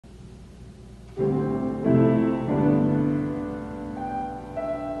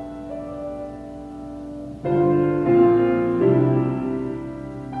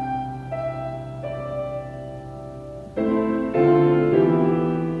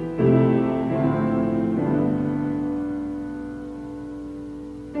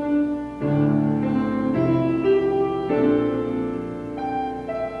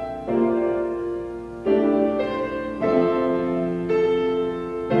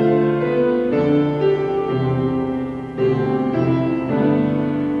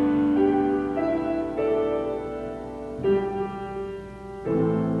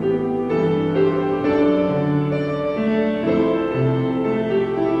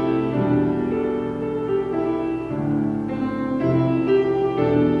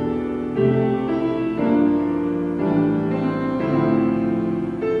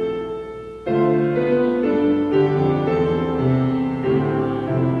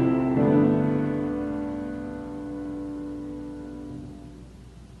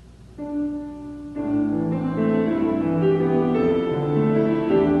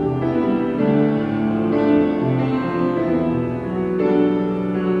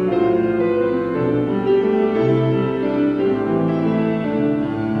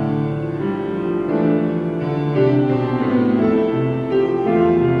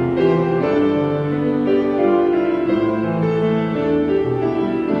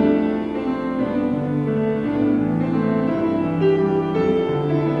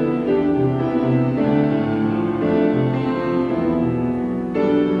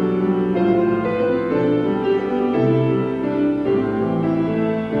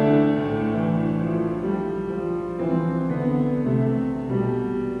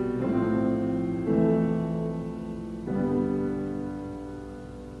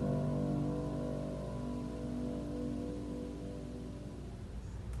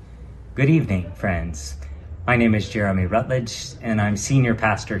Good evening, friends. My name is Jeremy Rutledge, and I'm senior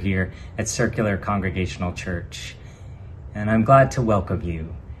pastor here at Circular Congregational Church. And I'm glad to welcome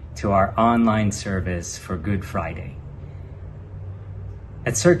you to our online service for Good Friday.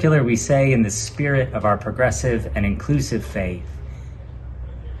 At Circular, we say in the spirit of our progressive and inclusive faith,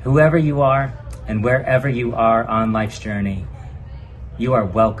 whoever you are and wherever you are on life's journey, you are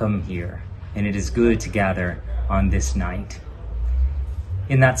welcome here, and it is good to gather on this night.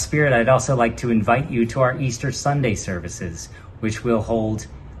 In that spirit, I'd also like to invite you to our Easter Sunday services, which we'll hold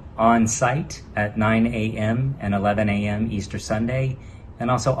on site at 9 a.m. and 11 a.m. Easter Sunday,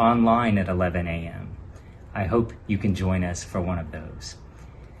 and also online at 11 a.m. I hope you can join us for one of those.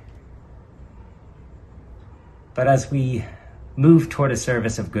 But as we move toward a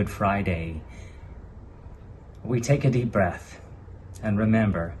service of Good Friday, we take a deep breath and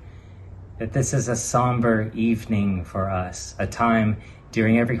remember that this is a somber evening for us, a time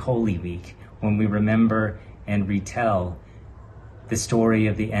during every Holy Week when we remember and retell the story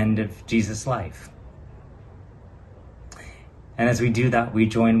of the end of Jesus' life. And as we do that, we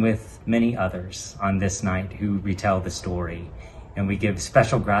join with many others on this night who retell the story, and we give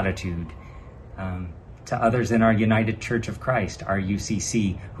special gratitude to others in our United Church of Christ, our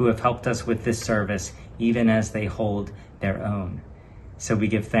UCC, who have helped us with this service even as they hold their own. So we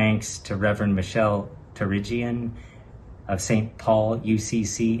give thanks to Reverend Michelle Torigian of St. Paul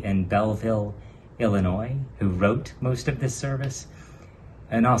UCC in Belleville, Illinois, who wrote most of this service,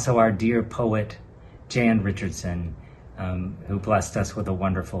 and also our dear poet, Jan Richardson, who blessed us with a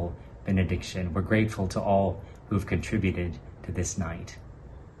wonderful benediction. We're grateful to all who've contributed to this night.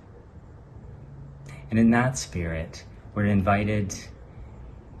 And in that spirit, we're invited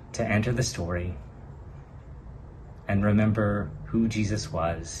to enter the story and remember who Jesus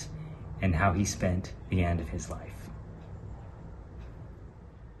was and how he spent the end of his life.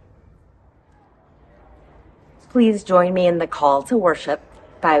 Please join me in the call to worship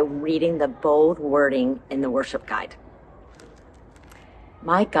by reading the bold wording in the worship guide.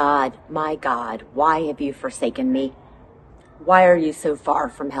 My God, why have you forsaken me? Why are you so far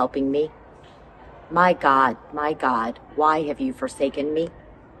from helping me? My God, why have you forsaken me?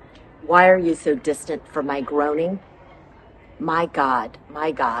 Why are you so distant from my groaning? My God,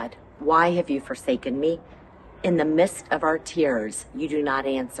 why have you forsaken me? In the midst of our tears, you do not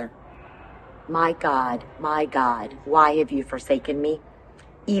answer. My God, why have you forsaken me?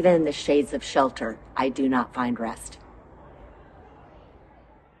 Even in the shades of shelter, I do not find rest.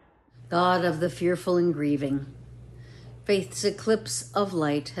 God of the fearful and grieving, faith's eclipse of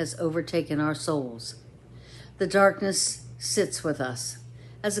light has overtaken our souls. The darkness sits with us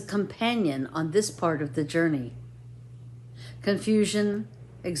as a companion on this part of the journey. Confusion,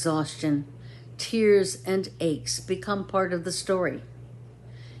 exhaustion, tears, and aches become part of the story.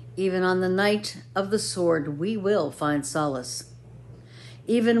 Even on the night of the sword, we will find solace.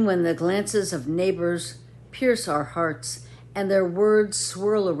 Even when the glances of neighbors pierce our hearts and their words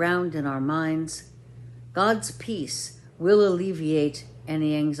swirl around in our minds, God's peace will alleviate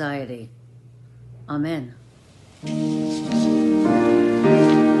any anxiety. Amen.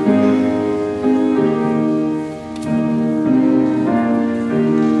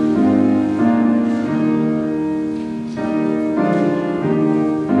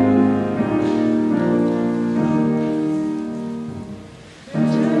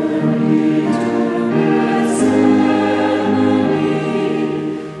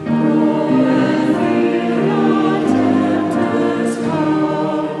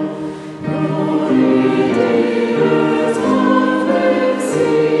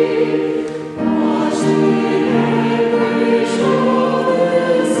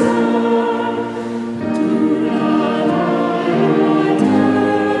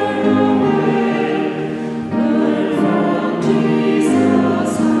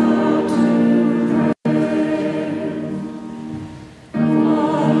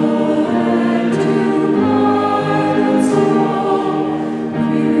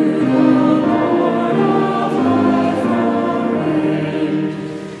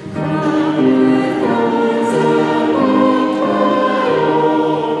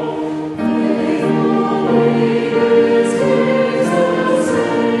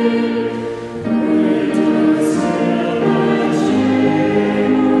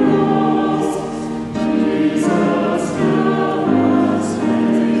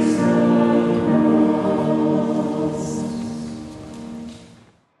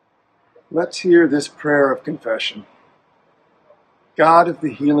 Let's hear this prayer of confession. God of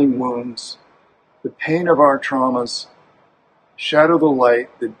the healing wounds, the pain of our traumas, shadow the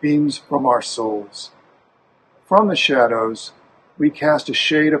light that beams from our souls. From the shadows, we cast a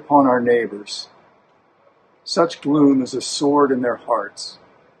shade upon our neighbors. Such gloom is a sword in their hearts.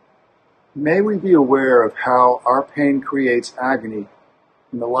 May we be aware of how our pain creates agony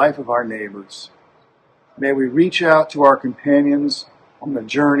in the life of our neighbors. May we reach out to our companions on the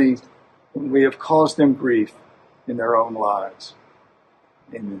journey when we have caused them grief in their own lives.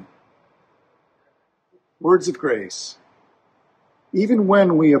 Amen. Words of grace. Even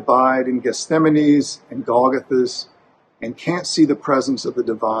when we abide in Gethsemanes and Golgothas and can't see the presence of the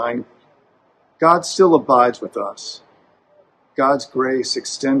divine, God still abides with us. God's grace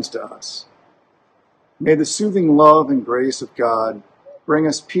extends to us. May the soothing love and grace of God bring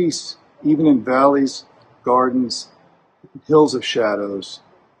us peace even in valleys, gardens, and hills of shadows,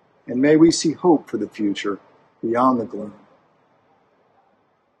 and may we see hope for the future beyond the gloom.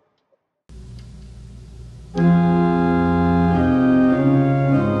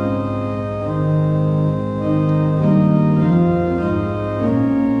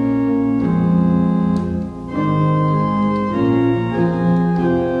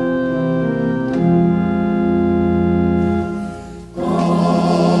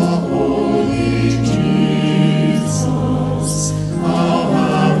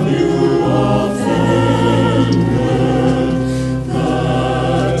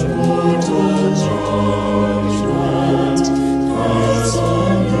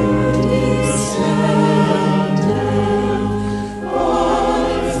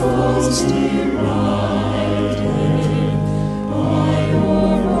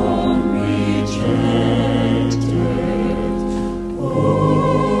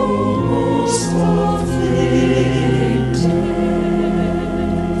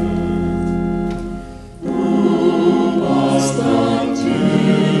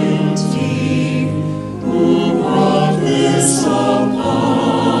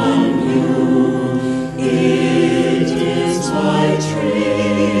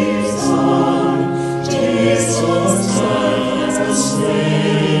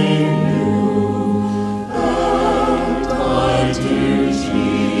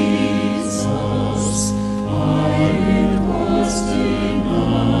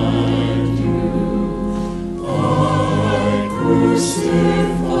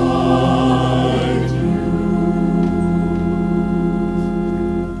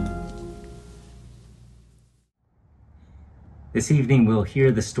 This evening we'll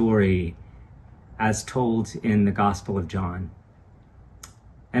hear the story as told in the Gospel of John.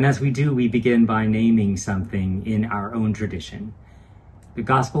 And as we do, we begin by naming something in our own tradition. The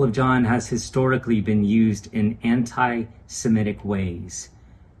Gospel of John has historically been used in anti-Semitic ways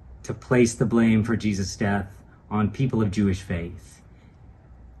to place the blame for Jesus' death on people of Jewish faith.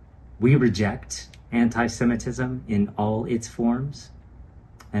 We reject anti-Semitism in all its forms,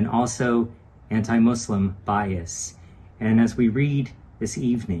 and also anti-Muslim bias. And as we read this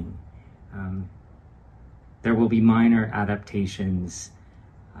evening, there will be minor adaptations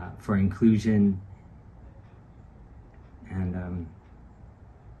for inclusion and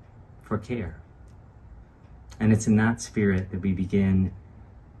for care. And it's in that spirit that we begin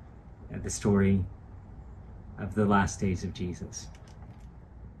the story of the last days of Jesus.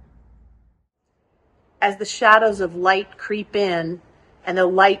 As the shadows of light creep in and the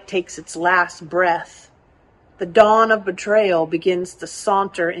light takes its last breath, the dawn of betrayal begins to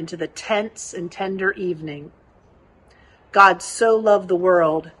saunter into the tense and tender evening. God so loved the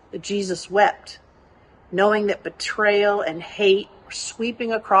world that Jesus wept, knowing that betrayal and hate were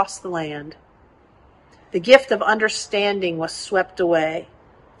sweeping across the land. The gift of understanding was swept away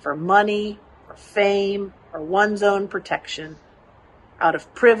for money, or fame, or one's own protection. Out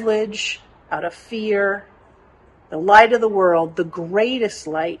of privilege, out of fear, the light of the world, the greatest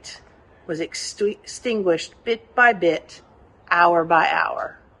light, was extinguished bit by bit, hour by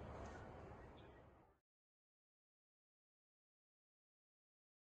hour.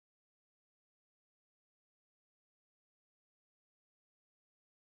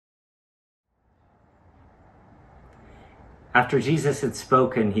 After Jesus had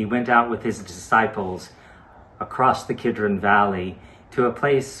spoken, he went out with his disciples across the Kidron Valley to a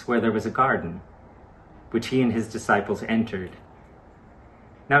place where there was a garden, which he and his disciples entered.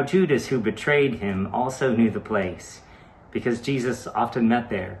 Now Judas, who betrayed him, also knew the place, because Jesus often met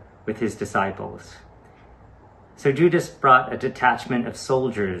there with his disciples. So Judas brought a detachment of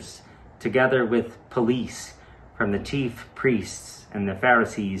soldiers together with police from the chief priests and the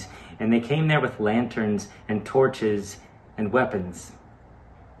Pharisees, and they came there with lanterns and torches and weapons.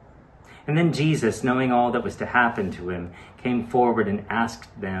 And then Jesus, knowing all that was to happen to him, came forward and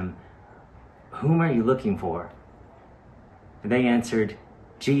asked them, "Whom are you looking for?" And they answered,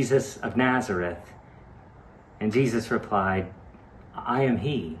 "Jesus of Nazareth." And Jesus replied, I am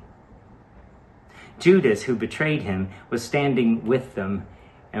he." Judas, who betrayed him, was standing with them,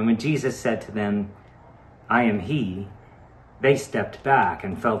 and when Jesus said to them, "I am he," they stepped back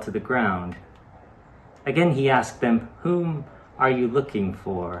and fell to the ground. Again he asked them, "Whom are you looking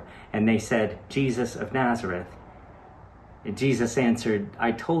for?" And they said, "Jesus of Nazareth." And Jesus answered,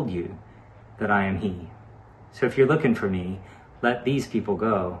 "I told you that I am he. So if you're looking for me, let these people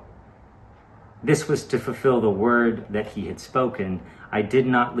go." This was to fulfill the word that he had spoken, "I did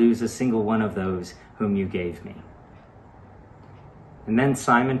not lose a single one of those whom you gave me." And then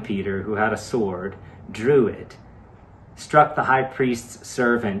Simon Peter, who had a sword, drew it, struck the high priest's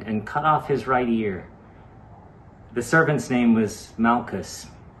servant, and cut off his right ear. The servant's name was Malchus.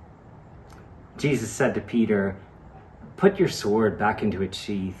 Jesus said to Peter, "Put your sword back into its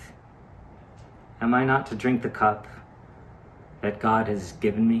sheath. Am I not to drink the cup that God has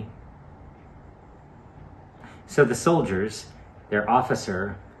given me?" So the soldiers, their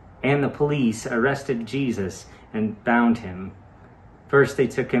officer, and the police arrested Jesus and bound him. First they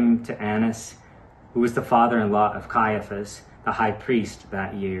took him to Annas, who was the father-in-law of Caiaphas, the high priest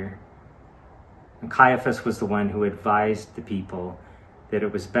that year. And Caiaphas was the one who advised the people that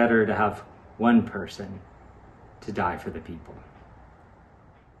it was better to have one person to die for the people.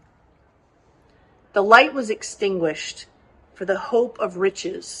 The light was extinguished for the hope of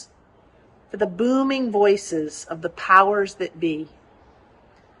riches, for the booming voices of the powers that be.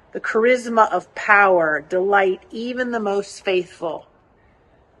 The charisma of power delight even the most faithful,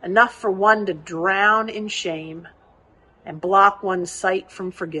 enough for one to drown in shame and block one's sight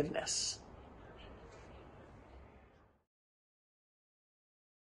from forgiveness.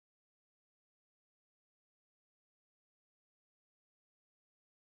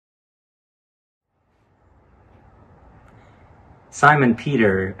 Simon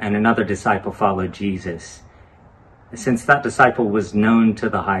Peter and another disciple followed Jesus. Since that disciple was known to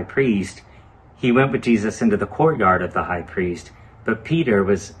the high priest, he went with Jesus into the courtyard of the high priest, but Peter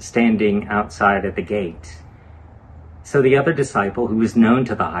was standing outside at the gate. So the other disciple, who was known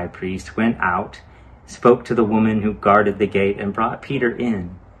to the high priest, went out, spoke to the woman who guarded the gate, and brought Peter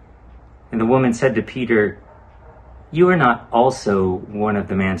in. And the woman said to Peter, "You are not also one of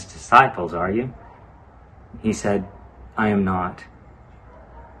the man's disciples, are you?" He said, "I am not."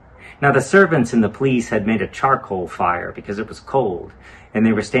 Now the servants and the police had made a charcoal fire because it was cold, and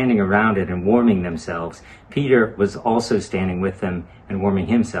they were standing around it and warming themselves. Peter was also standing with them and warming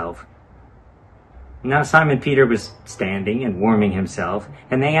himself. Now Simon Peter was standing and warming himself,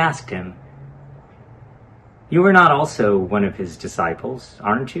 and they asked him, "You are not also one of his disciples,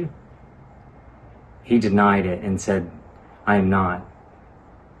 aren't you?" He denied it and said, "I am not."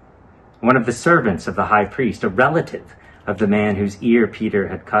 One of the servants of the high priest, a relative of the man whose ear Peter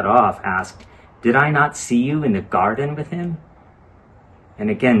had cut off, asked, "Did I not see you in the garden with him?" And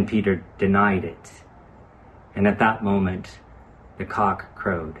again Peter denied it. And at that moment, the cock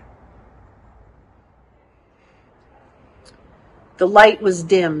crowed. The light was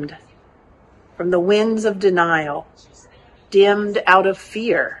dimmed from the winds of denial, dimmed out of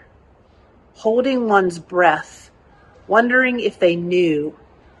fear, holding one's breath, wondering if they knew,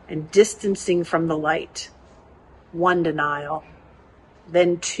 and distancing from the light. One denial,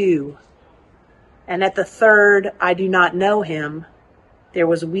 then two. And at the third, "I do not know him," there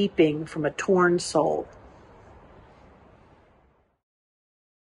was weeping from a torn soul.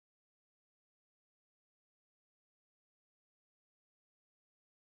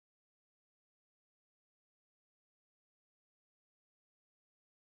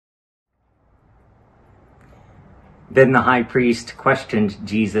 Then the high priest questioned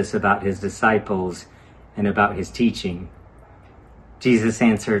Jesus about his disciples and about his teaching. Jesus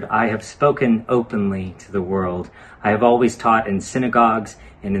answered, "I have spoken openly to the world. I have always taught in synagogues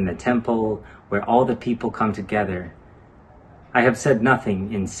and in the temple where all the people come together. I have said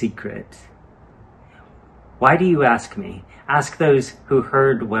nothing in secret. Why do you ask me? Ask those who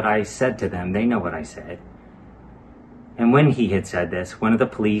heard what I said to them. They know what I said." And when he had said this, one of the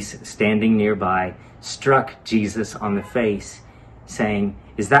police standing nearby struck Jesus on the face, saying,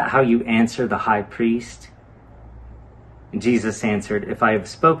 "Is that how you answer the high priest?" And Jesus answered, "If I have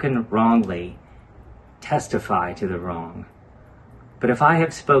spoken wrongly, testify to the wrong. But if I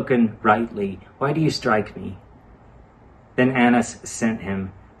have spoken rightly, why do you strike me?" Then Annas sent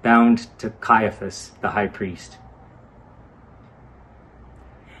him, bound to Caiaphas, the high priest.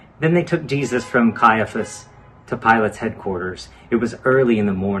 Then they took Jesus from Caiaphas to Pilate's headquarters. It was early in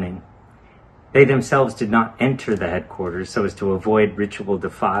the morning. They themselves did not enter the headquarters so as to avoid ritual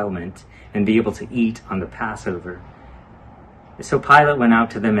defilement and be able to eat on the Passover. So Pilate went out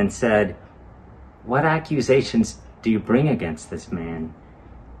to them and said, "What accusations do you bring against this man?"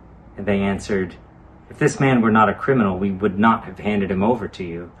 And they answered, "If this man were not a criminal, we would not have handed him over to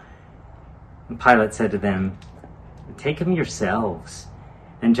you." And Pilate said to them, "Take him yourselves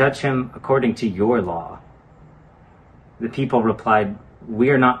and judge him according to your law." The people replied, "We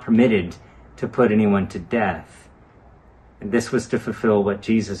are not permitted to put anyone to death." And this was to fulfill what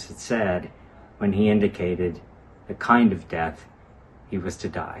Jesus had said when he indicated the kind of death he was to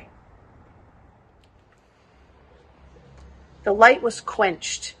die. The light was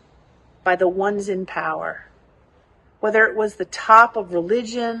quenched by the ones in power, whether it was the top of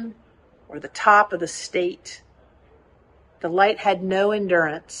religion or the top of the state. The light had no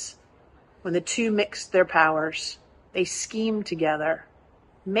endurance. When the two mixed their powers, they schemed together.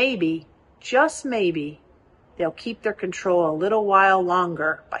 Maybe, just maybe, they'll keep their control a little while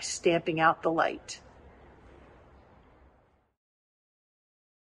longer by stamping out the light.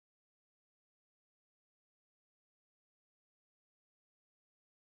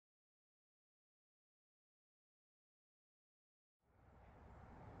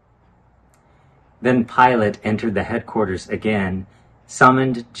 Then Pilate entered the headquarters again,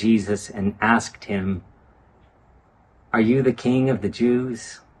 summoned Jesus, and asked him, "Are you the king of the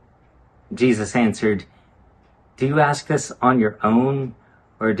Jews?" Jesus answered, "Do you ask this on your own,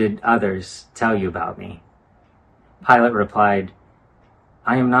 or did others tell you about me?" Pilate replied,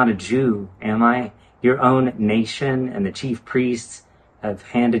 "I am not a Jew, am I? Your own nation and the chief priests have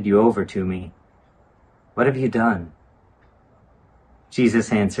handed you over to me. What have you done?"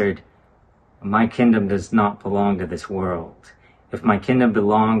 Jesus answered, "My kingdom does not belong to this world. If my kingdom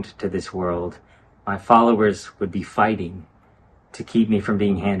belonged to this world, my followers would be fighting to keep me from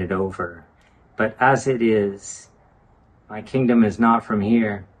being handed over. But as it is, my kingdom is not from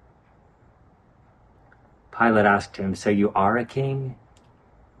here." Pilate asked him, "So you are a king?"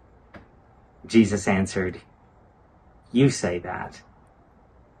 Jesus answered, "You say that.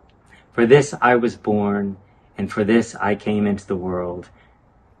 For this I was born, and for this I came into the world,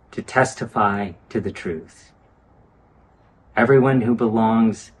 to testify to the truth. Everyone who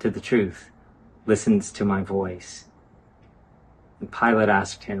belongs to the truth listens to my voice." And Pilate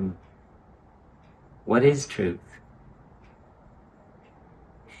asked him, "What is truth?"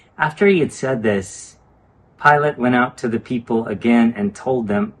 After he had said this, Pilate went out to the people again and told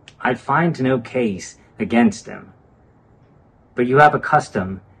them, "I find no case against him. But you have a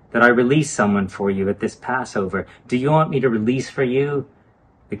custom that I release someone for you at this Passover. Do you want me to release for you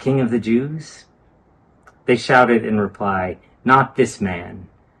the King of the Jews?" They shouted in reply, "Not this man,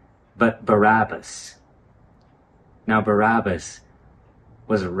 but Barabbas." Now Barabbas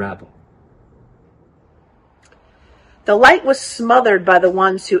was a rebel. The light was smothered by the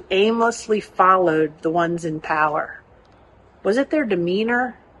ones who aimlessly followed the ones in power. Was it their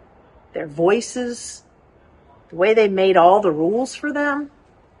demeanor, their voices, the way they made all the rules for them?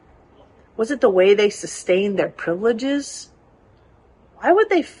 Was it the way they sustained their privileges? Why would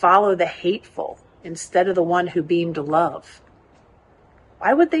they follow the hateful instead of the one who beamed love?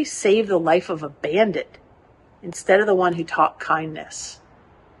 Why would they save the life of a bandit instead of the one who taught kindness?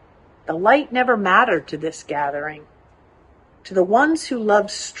 The light never mattered to this gathering. To the ones who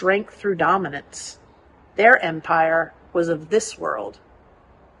loved strength through dominance, their empire was of this world.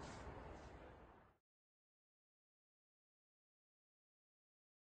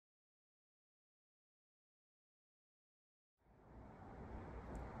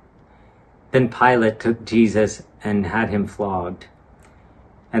 Then Pilate took Jesus and had him flogged.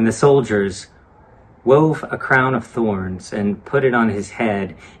 And the soldiers wove a crown of thorns and put it on his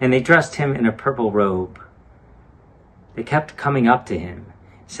head, and they dressed him in a purple robe. They kept coming up to him,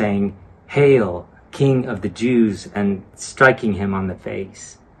 saying, "Hail, King of the Jews," and striking him on the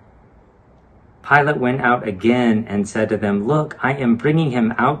face. Pilate went out again and said to them, "Look, I am bringing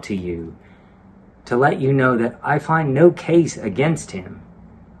him out to you, to let you know that I find no case against him."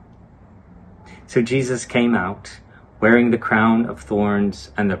 So Jesus came out, wearing the crown of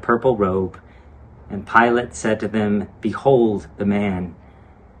thorns and the purple robe, and Pilate said to them, "Behold the man."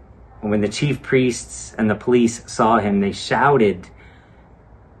 And when the chief priests and the police saw him, they shouted,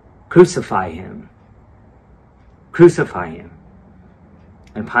 "Crucify him! Crucify him!"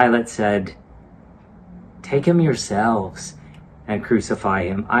 And Pilate said, "Take him yourselves and crucify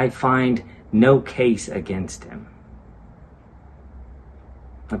him. I find no case against him."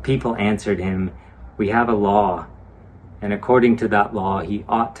 The people answered him, "We have a law, and according to that law he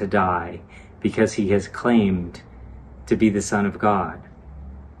ought to die, because he has claimed to be the Son of God."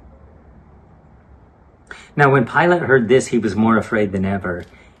 Now when Pilate heard this, he was more afraid than ever.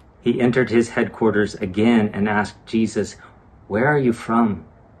 He entered his headquarters again and asked Jesus, "Where are you from?"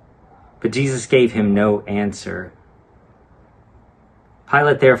 But Jesus gave him no answer.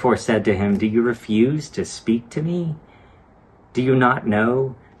 Pilate therefore said to him, "Do you refuse to speak to me? Do you not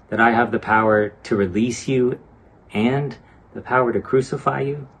know that I have the power to release you and the power to crucify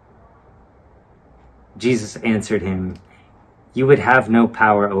you?" Jesus answered him, "You would have no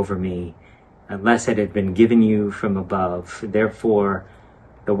power over me unless it had been given you from above. Therefore,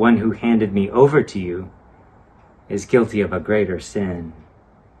 the one who handed me over to you is guilty of a greater sin."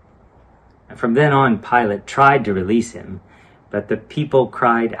 And from then on, Pilate tried to release him, but the people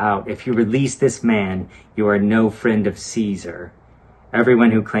cried out, "If you release this man, you are no friend of Caesar.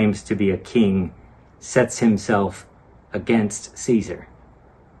 Everyone who claims to be a king sets himself against Caesar."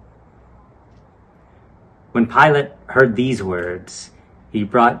 When Pilate heard these words, he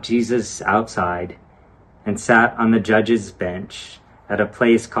brought Jesus outside and sat on the judge's bench at a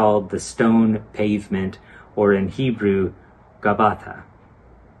place called the Stone Pavement, or in Hebrew, Gabbatha.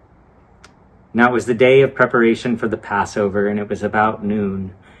 Now it was the day of preparation for the Passover, and it was about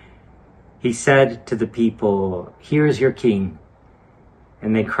noon. He said to the people, "Here is your king."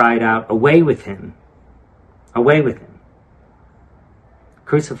 And they cried out, "Away with him! Away with him!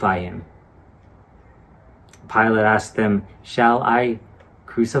 Crucify him!" Pilate asked them, "Shall I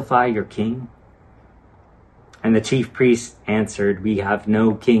crucify your king?" And the chief priests answered, "We have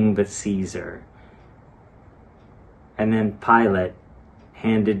no king but Caesar." And then Pilate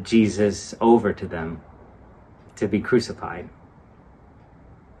handed Jesus over to them to be crucified.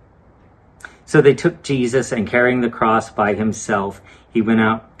 So they took Jesus, and carrying the cross by himself, he went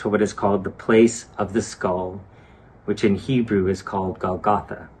out to what is called the place of the skull, which in Hebrew is called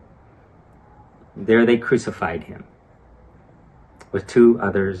Golgotha. There they crucified him with two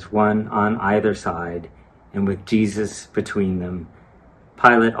others, one on either side, and with Jesus between them.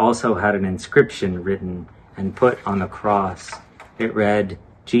 Pilate also had an inscription written and put on the cross. It read,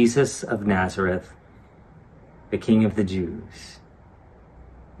 "Jesus of Nazareth, the King of the Jews."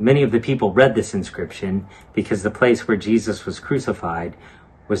 Many of the people read this inscription because the place where Jesus was crucified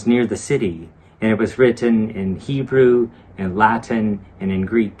was near the city, and it was written in Hebrew, in Latin, and in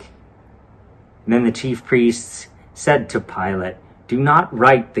Greek. And then the chief priests said to Pilate, "Do not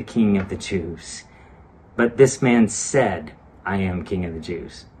write the King of the Jews, but this man said, 'I am King of the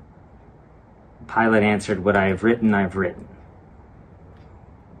Jews.'" Pilate answered, "What I have written, I have written."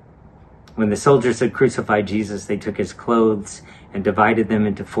 When the soldiers had crucified Jesus, they took his clothes and divided them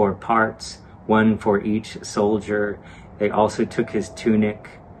into 4 parts, one for each soldier. They also took his tunic,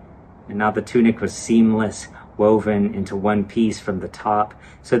 and now the tunic was seamless, woven into one piece from the top.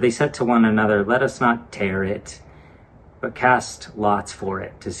 So they said to one another, "Let us not tear it, but cast lots for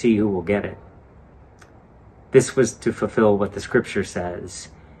it to see who will get it." This was to fulfill what the scripture says,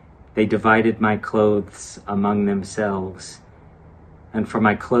 "They divided my clothes among themselves, and for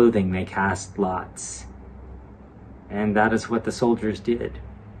my clothing they cast lots." And that is what the soldiers did.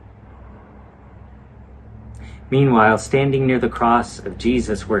 Meanwhile, standing near the cross of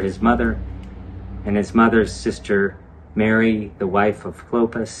Jesus were his mother and his mother's sister, Mary, the wife of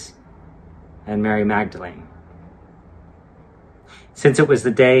Clopas, and Mary Magdalene. Since it was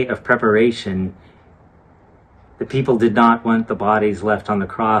the day of preparation, the people did not want the bodies left on the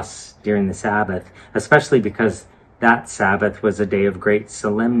cross during the Sabbath, especially because that Sabbath was a day of great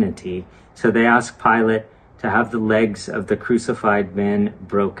solemnity. So they asked Pilate to have the legs of the crucified men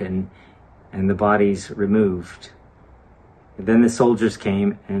broken and the bodies removed. Then the soldiers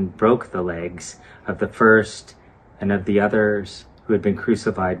came and broke the legs of the first and of the others who had been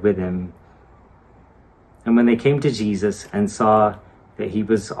crucified with him. And when they came to Jesus and saw that he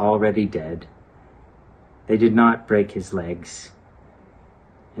was already dead, they did not break his legs.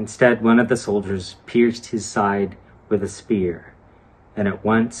 Instead, one of the soldiers pierced his side with a spear, and at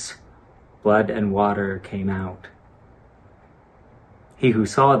once blood and water came out. He who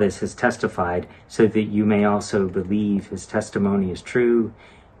saw this has testified, so that you may also believe his testimony is true,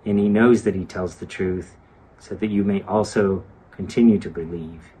 and he knows that he tells the truth, so that you may also continue to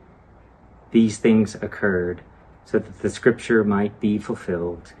believe. These things occurred so that the scripture might be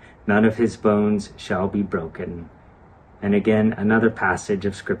fulfilled. None of his bones shall be broken. And again, another passage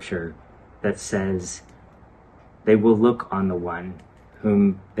of scripture that says, "They will look on the one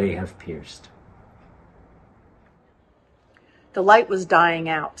whom they have pierced." The light was dying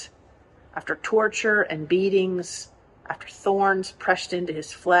out. After torture and beatings, after thorns pressed into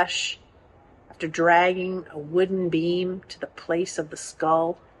his flesh, after dragging a wooden beam to the place of the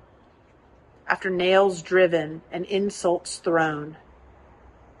skull, after nails driven and insults thrown,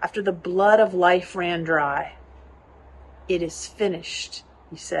 after the blood of life ran dry, "It is finished,"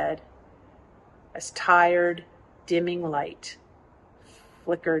 he said, as tired, dimming light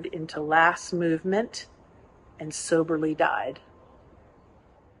flickered into last movement and soberly died.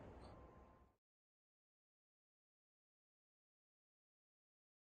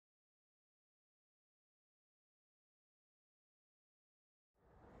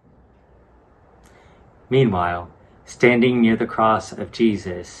 Meanwhile, standing near the cross of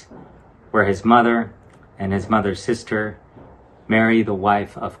Jesus were his mother and his mother's sister, Mary, the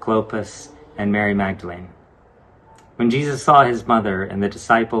wife of Clopas, and Mary Magdalene. When Jesus saw his mother and the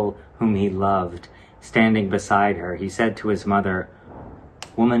disciple whom he loved standing beside her, he said to his mother,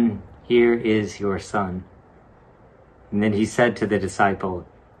 "Woman, here is your son." And then he said to the disciple,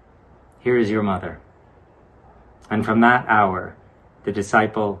 "Here is your mother." And from that hour, the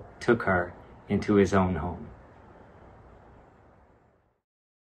disciple took her into his own home.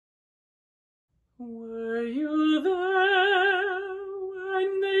 Were you there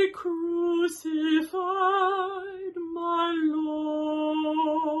when they crucified my Lord?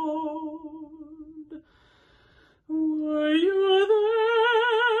 Were you there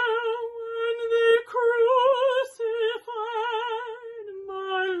when they crucified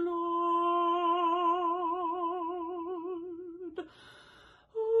my Lord?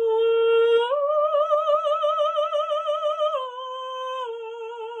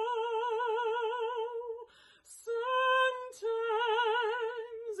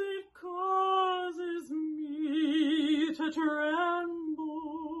 Sometimes it causes me to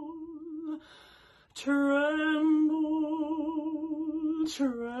tremble, tremble,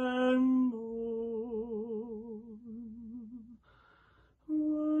 tremble.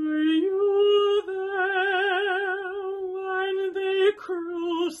 Were you there when they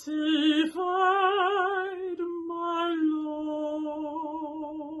crucified my Lord?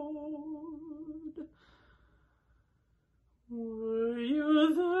 Were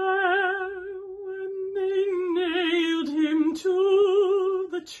you there when they nailed him to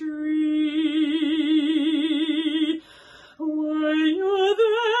the tree? Were you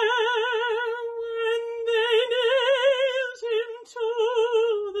there when they nailed him to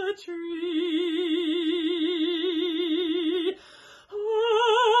the tree?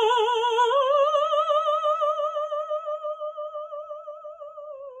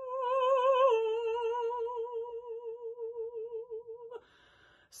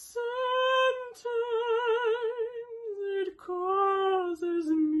 Sometimes it causes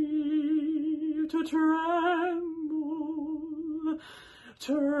me to tremble,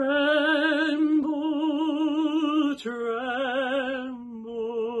 tremble, tremble.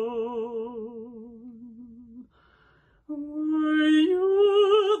 Were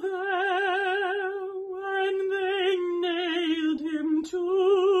you there when they nailed him to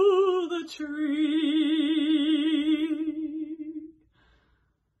the tree?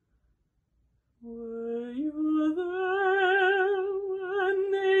 Were you there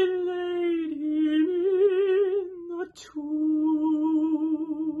when they laid him in the tomb?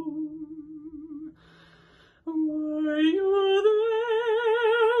 Were you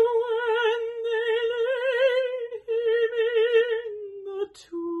there when they laid him in the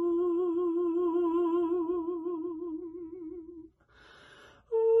tomb?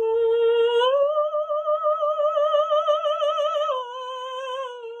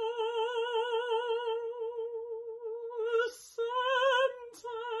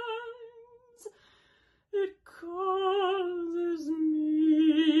 Sometimes it causes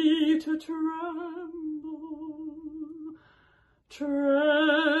me to tremble, tremble,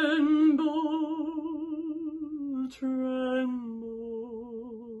 tremble.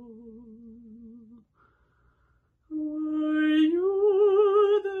 Were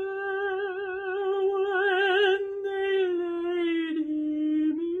you there when they laid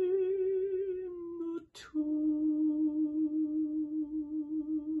him in the tomb?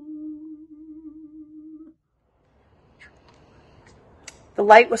 The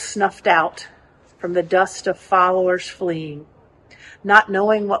light was snuffed out from the dust of followers fleeing, not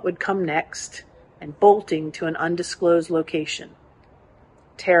knowing what would come next, and bolting to an undisclosed location.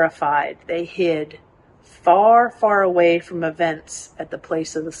 Terrified, they hid, far, far away from events at the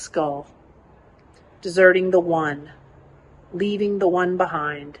place of the skull, deserting the one, leaving the one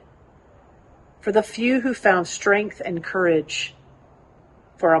behind. For the few who found strength and courage,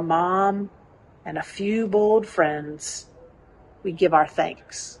 for a mom and a few bold friends, we give our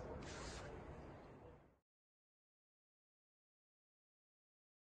thanks.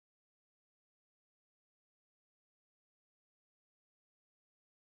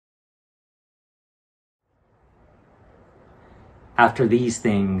 After these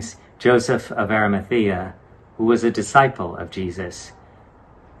things, Joseph of Arimathea, who was a disciple of Jesus,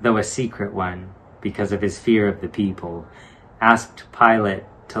 though a secret one because of his fear of the people, asked Pilate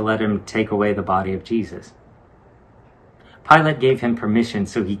to let him take away the body of Jesus. Pilate gave him permission,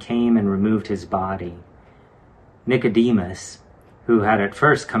 so he came and removed his body. Nicodemus, who had at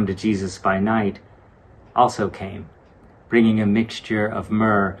first come to Jesus by night, also came, bringing a mixture of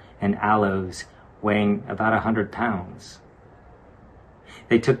myrrh and aloes, weighing about 100 pounds.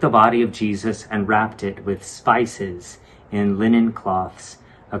 They took the body of Jesus and wrapped it with spices in linen cloths,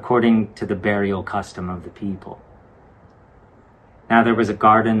 according to the burial custom of the people. Now there was a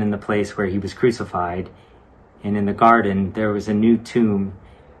garden in the place where he was crucified, and in the garden there was a new tomb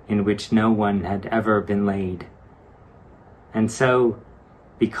in which no one had ever been laid. And so,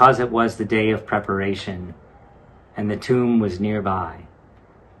 because it was the day of preparation, and the tomb was nearby,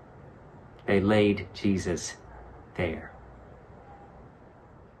 they laid Jesus there.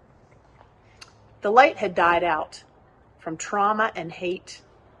 The light had died out from trauma and hate,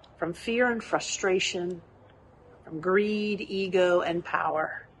 from fear and frustration, from greed, ego, and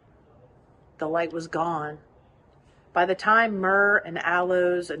power. The light was gone. By the time myrrh and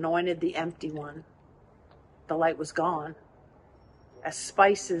aloes anointed the empty one, the light was gone. As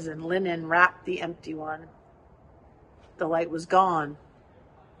spices and linen wrapped the empty one, the light was gone.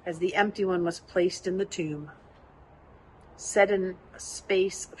 As the empty one was placed in the tomb, set in a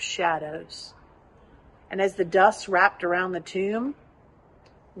space of shadows. And as the dust wrapped around the tomb,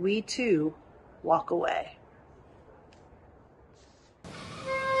 we too walk away.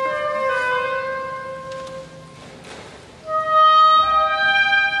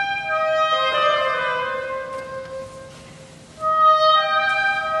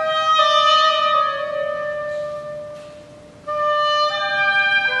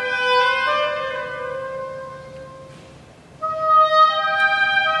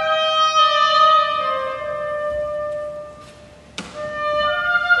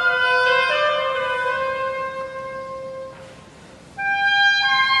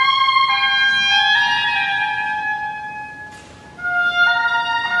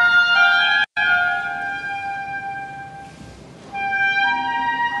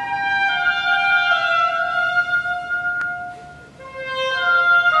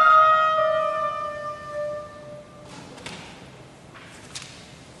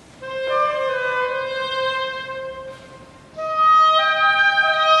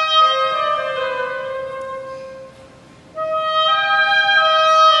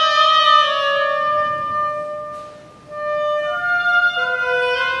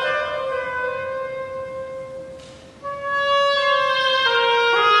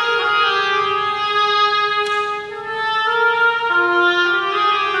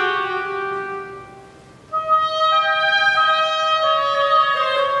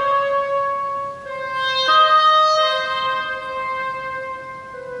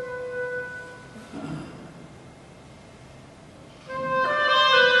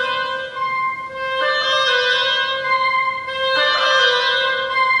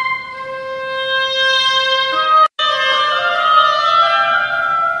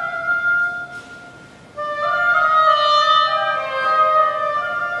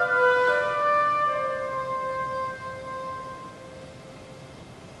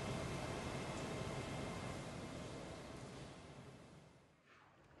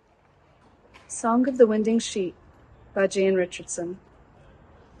 Song of the Winding Sheet by Jan Richardson.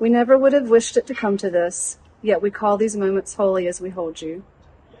 We never would have wished it to come to this, yet we call these moments holy as we hold you.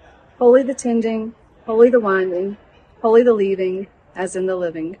 Holy the tending, holy the winding, holy the leaving, as in the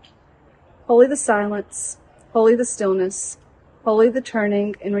living. Holy the silence, holy the stillness, holy the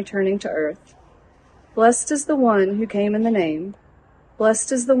turning and returning to earth. Blessed is the one who came in the name.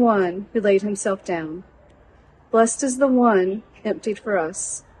 Blessed is the one who laid himself down. Blessed is the one emptied for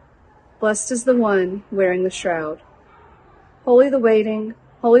us. Blessed is the one wearing the shroud. Holy the waiting,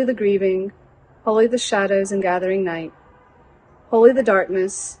 holy the grieving, holy the shadows and gathering night. Holy the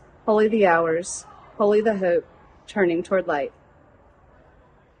darkness, holy the hours, holy the hope, turning toward light.